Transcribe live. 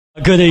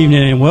Good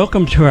evening and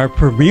welcome to our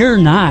premiere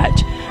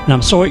night, and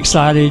I'm so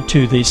excited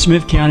to the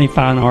Smith County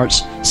Fine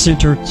Arts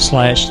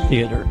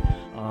Center/Theater.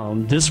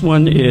 This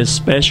one is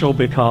special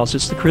because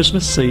it's the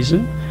Christmas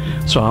season,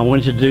 so I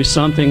wanted to do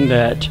something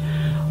that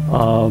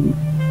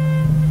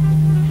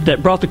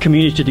that brought the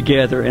community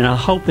together, and I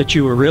hope that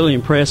you were really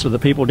impressed with the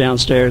people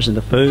downstairs and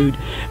the food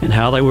and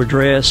how they were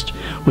dressed.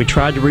 We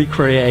tried to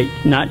recreate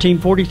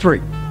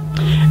 1943,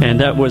 and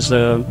that was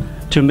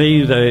to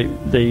me,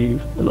 the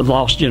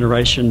lost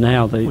generation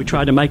now. We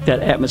tried to make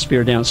that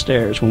atmosphere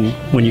downstairs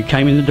when you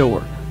came in the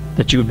door,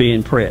 that you would be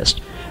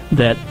impressed.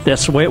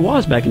 That's the way it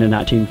was back in the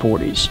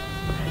 1940s.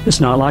 It's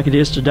not like it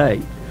is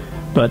today,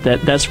 but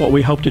that's what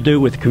we hope to do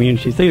with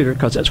community theater,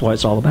 because that's what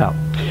it's all about.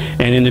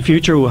 And in the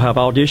future, we'll have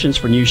auditions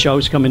for new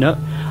shows coming up.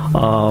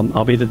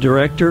 I'll be the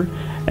director,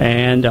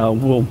 and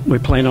we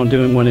plan on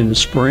doing one in the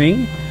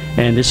spring.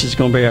 And this is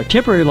going to be our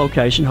temporary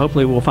location.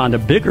 Hopefully, we'll find a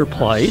bigger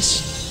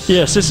place.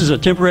 Yes, this is a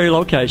temporary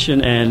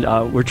location,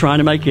 and we're trying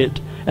to make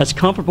it as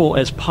comfortable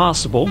as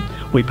possible.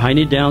 We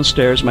painted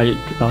downstairs, made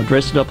it,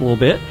 dressed it up a little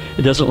bit.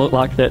 It doesn't look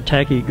like that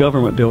tacky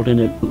government building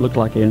it looked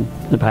like in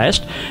the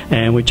past.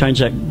 And we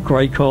changed that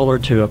gray color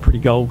to a pretty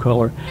gold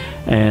color,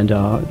 and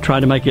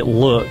tried to make it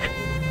look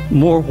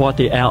more what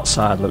the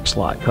outside looks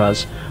like.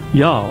 Because,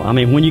 y'all, I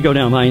mean, when you go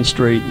down Main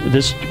Street,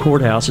 this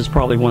courthouse is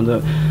probably one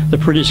of the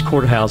prettiest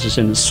courthouses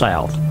in the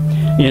South.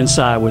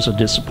 Inside was a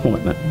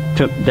disappointment.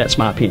 That's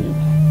my opinion.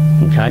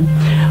 Okay,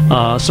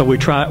 so we're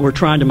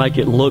trying to make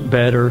it look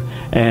better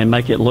and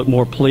make it look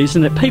more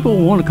pleasing, that people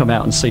will want to come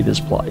out and see this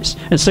place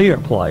and see our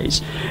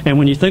plays. And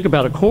when you think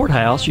about a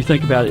courthouse, you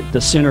think about it, the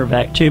center of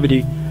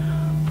activity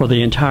for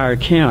the entire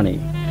county.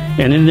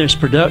 And in this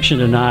production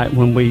tonight,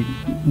 when we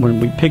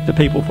pick the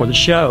people for the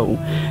show,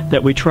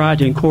 that we try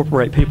to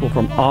incorporate people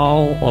from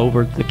all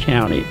over the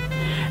county.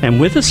 And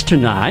with us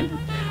tonight,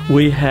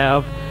 we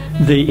have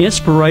the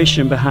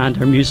inspiration behind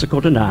our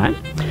musical tonight,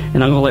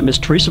 and I'm going to let Miss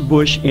Tressa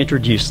Bush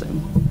introduce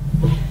them.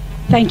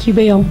 Thank you,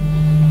 Bill.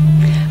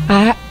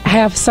 I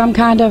have some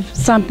kind of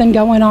something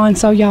going on,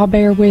 so y'all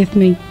bear with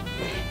me.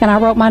 And I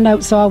wrote my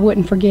notes so I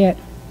wouldn't forget.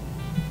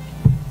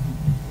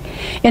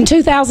 In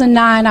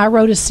 2009, I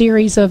wrote a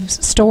series of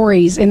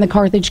stories in the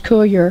Carthage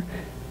Courier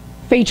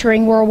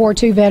featuring World War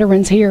II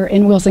veterans here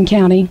in Wilson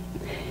County.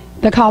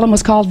 The column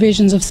was called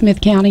Visions of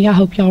Smith County. I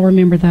hope y'all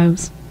remember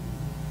those.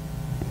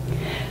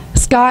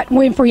 Scott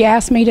Winfrey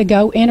asked me to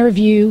go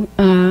interview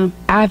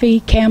Ivy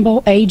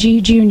Campbell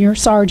Agee Jr.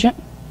 Sergeant.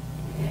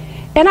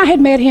 And I had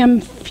met him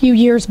a few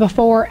years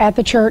before at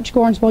the church,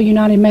 Gornsville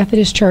United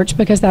Methodist Church,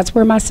 because that's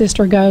where my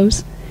sister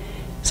goes.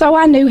 So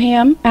I knew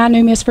him, I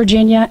knew Miss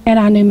Virginia, and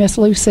I knew Miss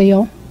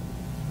Lucille.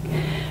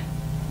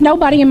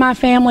 Nobody in my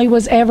family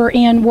was ever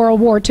in World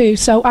War II,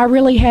 so I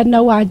really had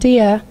no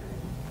idea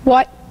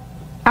what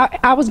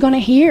I was going to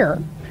hear.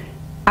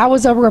 I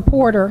was a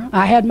reporter.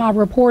 I had my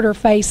reporter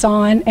face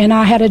on, and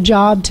I had a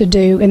job to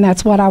do, and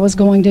that's what I was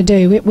going to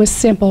do. It was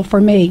simple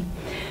for me.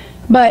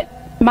 But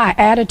my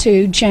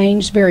attitude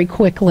changed very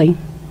quickly.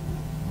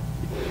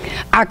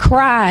 I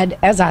cried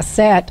as I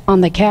sat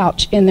on the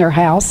couch in their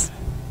house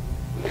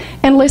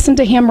and listened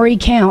to him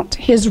recount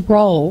his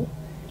role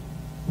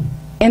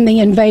in the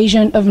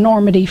invasion of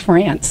Normandy,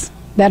 France,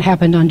 that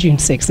happened on June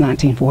 6,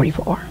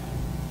 1944.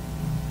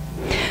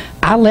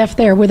 I left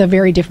there with a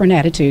very different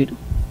attitude.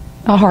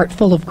 A heart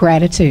full of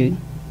gratitude,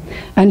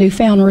 a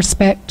newfound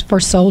respect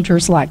for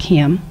soldiers like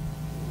him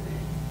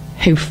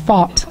who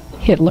fought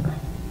Hitler.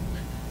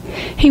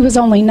 He was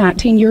only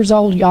 19 years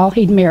old, y'all.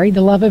 He'd married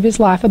the love of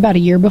his life about a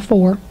year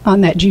before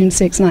on that June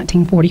 6,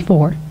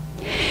 1944.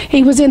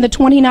 He was in the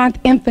 29th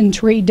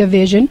Infantry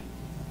Division.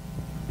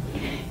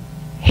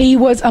 He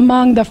was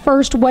among the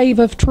first wave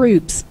of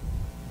troops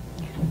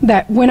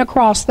that went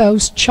across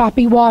those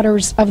choppy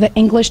waters of the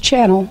English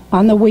Channel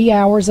on the wee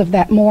hours of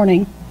that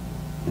morning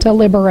to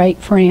liberate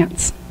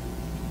France.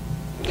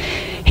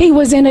 He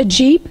was in a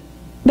Jeep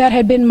that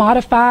had been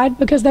modified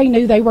because they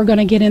knew they were going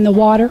to get in the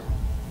water.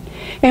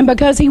 And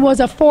because he was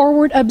a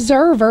forward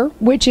observer,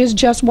 which is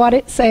just what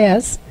it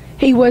says,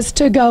 he was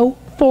to go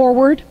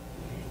forward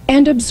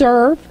and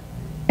observe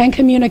and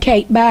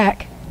communicate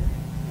back.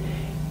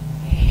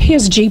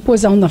 His Jeep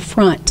was on the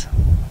front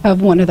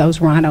of one of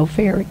those Rhino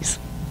ferries.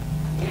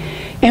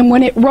 And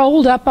when it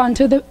rolled up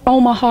onto the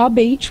Omaha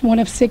Beach, one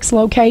of 6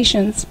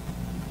 locations,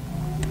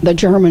 the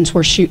Germans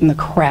were shooting the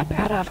crap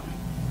out of him.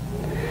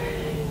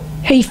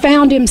 He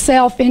found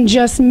himself in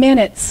just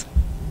minutes,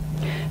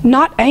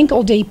 not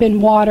ankle deep in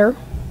water,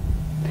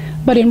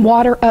 but in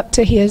water up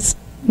to his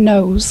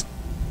nose.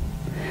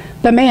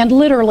 The man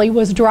literally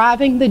was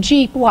driving the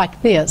Jeep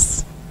like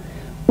this,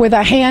 with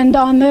a hand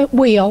on the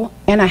wheel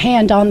and a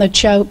hand on the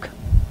choke,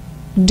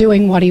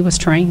 doing what he was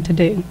trained to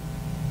do.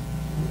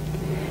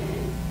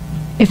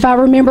 If I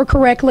remember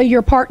correctly,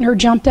 your partner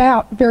jumped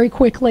out very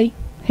quickly.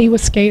 He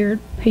was scared.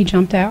 He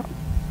jumped out.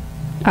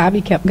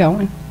 Ivy kept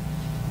going.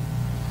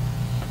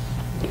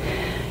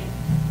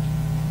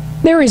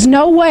 There is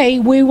no way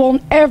we will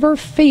ever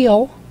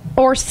feel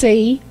or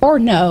see or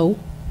know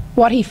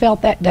what he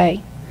felt that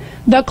day.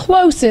 The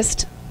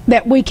closest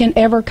that we can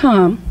ever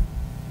come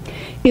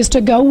is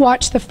to go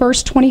watch the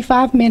first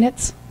 25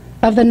 minutes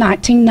of the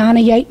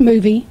 1998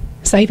 movie,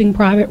 Saving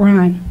Private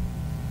Ryan.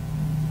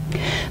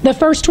 The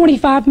first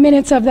 25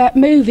 minutes of that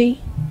movie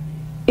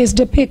is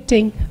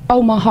depicting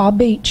Omaha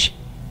Beach,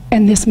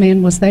 and this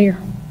man was there.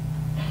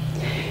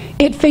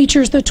 It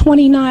features the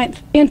 29th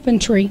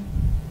Infantry,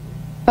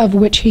 of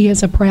which he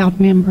is a proud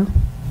member.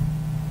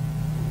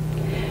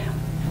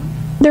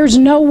 There's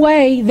no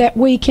way that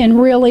we can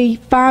really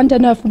find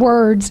enough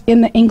words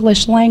in the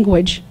English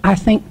language, I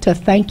think, to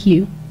thank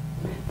you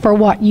for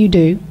what you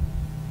do,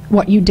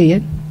 what you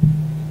did.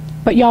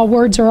 But y'all,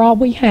 words are all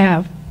we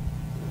have.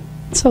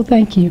 So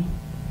thank you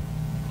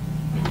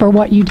for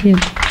what you did.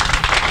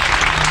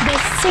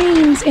 The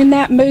scenes in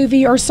that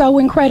movie are so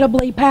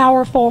incredibly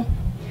powerful.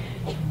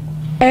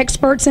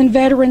 Experts and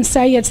veterans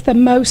say it's the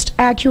most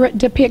accurate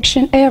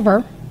depiction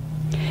ever.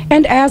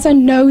 And as a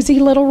nosy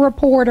little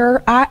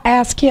reporter, I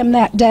asked him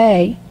that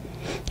day,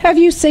 "Have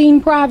you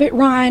seen Private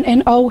Ryan?"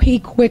 And oh, he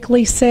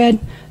quickly said,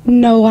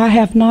 "No, I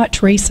have not,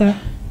 Tressa.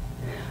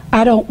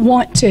 I don't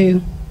want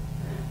to.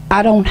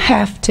 I don't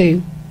have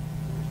to,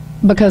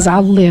 because I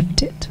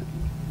lived it."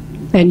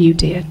 And you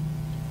did.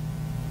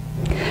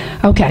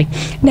 Okay,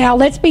 now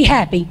let's be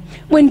happy.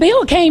 When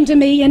Bill came to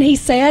me and he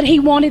said he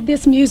wanted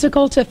this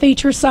musical to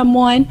feature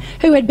someone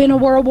who had been a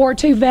World War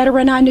II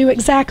veteran, I knew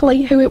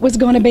exactly who it was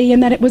going to be,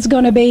 and that it was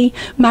going to be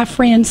my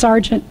friend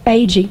Sergeant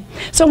Agee.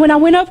 So when I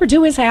went over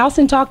to his house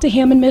and talked to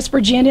him and Miss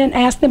Virginia and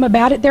asked them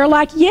about it, they're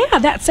like, "Yeah,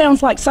 that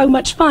sounds like so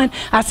much fun."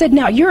 I said,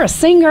 "Now, you're a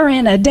singer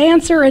and a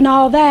dancer and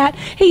all that."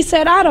 He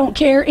said, "I don't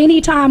care.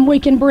 Anytime we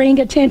can bring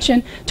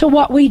attention to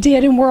what we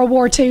did in World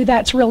War II,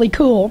 that's really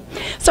cool."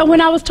 So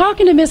when I was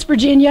talking to Miss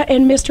Virginia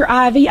and Mr.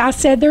 Ivy, I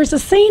said, "There's a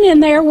scene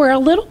in there where a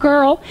little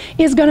girl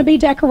is going to be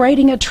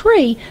decorating a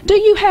tree. Do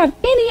you have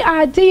any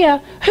idea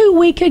who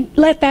we could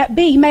let that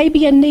be?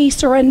 Maybe a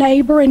niece or a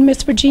neighbor?" And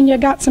Miss Virginia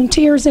got some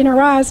tears in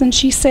her eyes and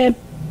she said,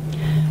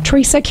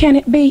 "Tressa, can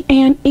it be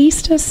Ann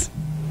Eastus?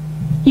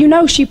 You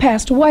know she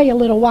passed away a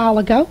little while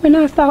ago." And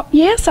I thought,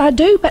 yes, I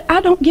do, but I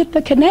don't get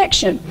the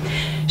connection.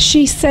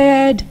 She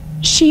said,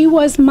 "She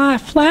was my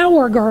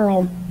flower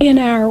girl in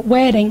our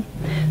wedding.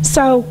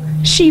 So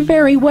she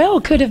very well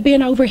could have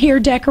been over here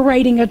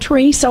decorating a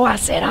tree." So I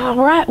said, "All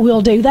right, we'll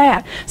do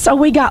that." So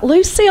we got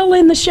Lucille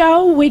in the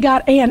show, we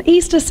got Ann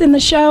Eastus in the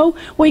show,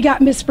 we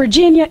got Miss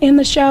Virginia in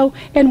the show,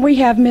 and we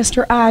have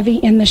Mr. Ivy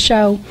in the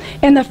show.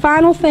 And the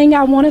final thing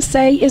I want to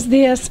say is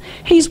this: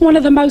 he's one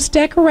of the most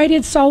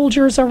decorated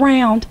soldiers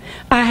around.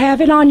 I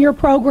have it on your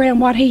program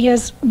what he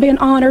has been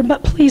honored,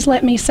 but please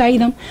let me say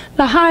them.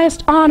 The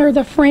highest honor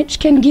the French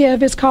can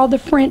give is called the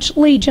French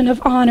Legion of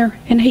Honor,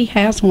 and he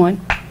has one.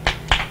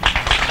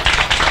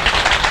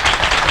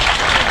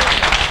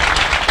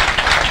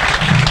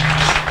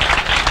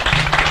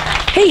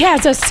 He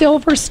has a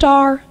Silver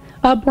Star,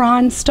 a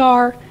Bronze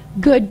Star,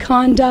 Good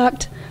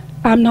Conduct.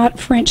 I'm not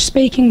French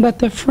speaking, but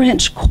the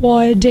French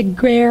Croix de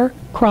Guerre,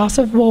 Cross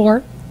of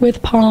War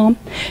with Palm,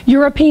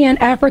 European,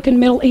 African,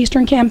 Middle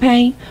Eastern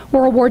Campaign,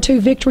 World War II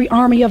Victory,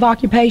 Army of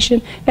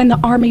Occupation, and the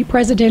Army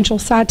Presidential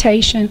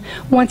Citation.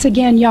 Once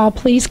again, y'all,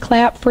 please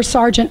clap for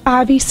Sergeant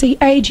Ivy C.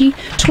 Agee,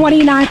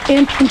 29th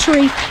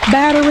Infantry,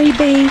 Battery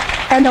B,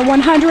 and the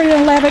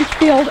 111th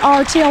Field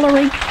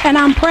Artillery, and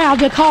I'm proud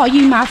to call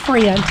you my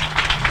friend.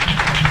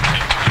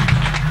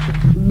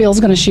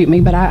 Bill's going to shoot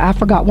me, but I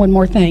forgot one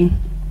more thing,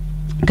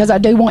 because I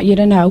do want you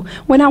to know.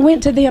 When I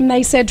went to them,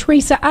 they said,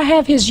 "Tressa, I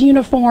have his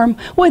uniform.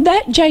 Would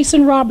that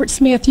Jason Robert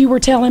Smith you were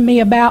telling me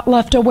about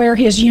love to wear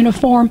his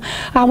uniform?"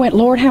 I went,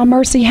 "Lord have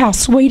mercy, how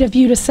sweet of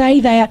you to say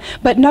that,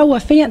 but no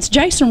offense,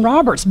 Jason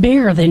Robert's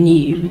bigger than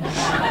you."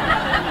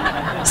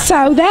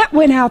 So that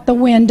went out the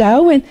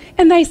window,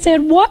 and they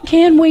said, "What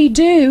can we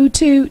do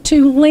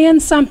to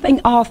lend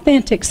something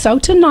authentic?" So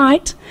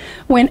tonight,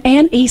 when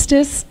Ann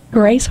Eastus,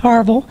 Grace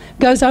Harville,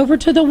 goes over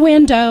to the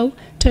window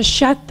to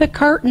shut the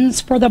curtains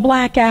for the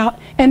blackout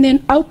and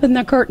then open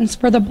the curtains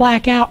for the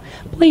blackout,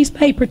 please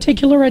pay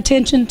particular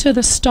attention to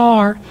the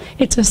star.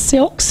 It's a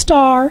silk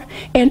star,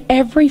 and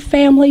every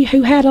family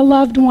who had a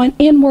loved one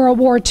in World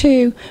War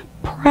II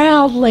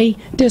proudly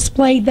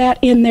displayed that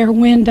in their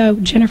window.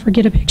 Jennifer,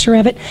 get a picture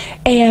of it.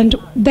 And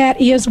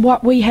that is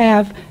what we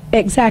have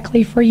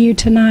exactly for you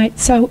tonight.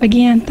 So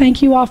again,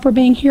 thank you all for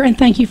being here, and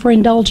thank you for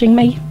indulging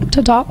me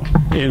to talk.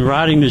 In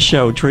writing the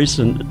show,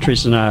 Tressa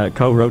and I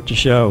co-wrote the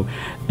show,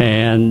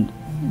 and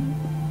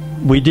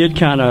we did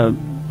kind of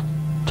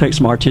take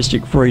some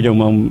artistic freedom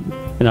on,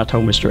 and I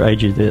told Mr.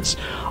 Agee this.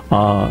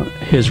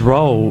 His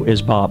role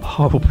is Bob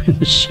Hope in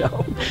the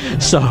show.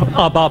 So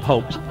Bob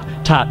Hope's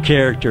type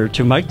character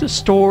to make the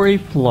story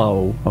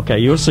flow. Okay,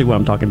 you'll see what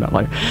I'm talking about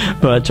later.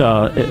 But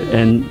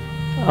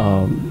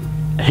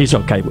he's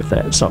okay with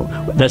that. So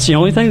that's the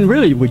only thing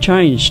really we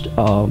changed.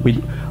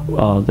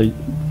 The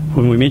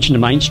when we mentioned the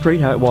Main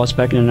Street, how it was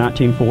back in the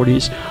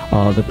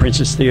 1940s, the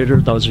Princess Theater,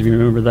 those of you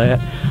remember that.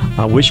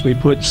 I wish we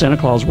put Santa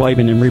Claus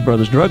waving in Reed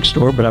Brothers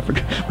Drugstore, but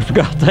we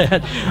forgot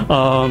that.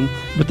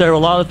 But there are a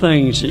lot of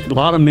things, a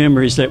lot of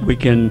memories that we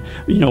can,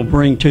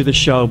 bring to the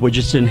show. We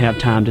just didn't have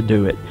time to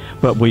do it.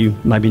 But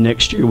maybe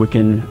next year we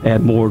can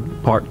add more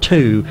part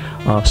 2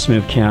 of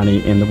Smith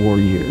County in the war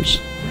years.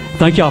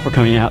 Thank y'all for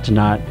coming out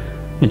tonight.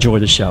 Enjoy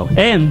the show,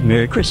 and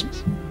Merry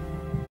Christmas.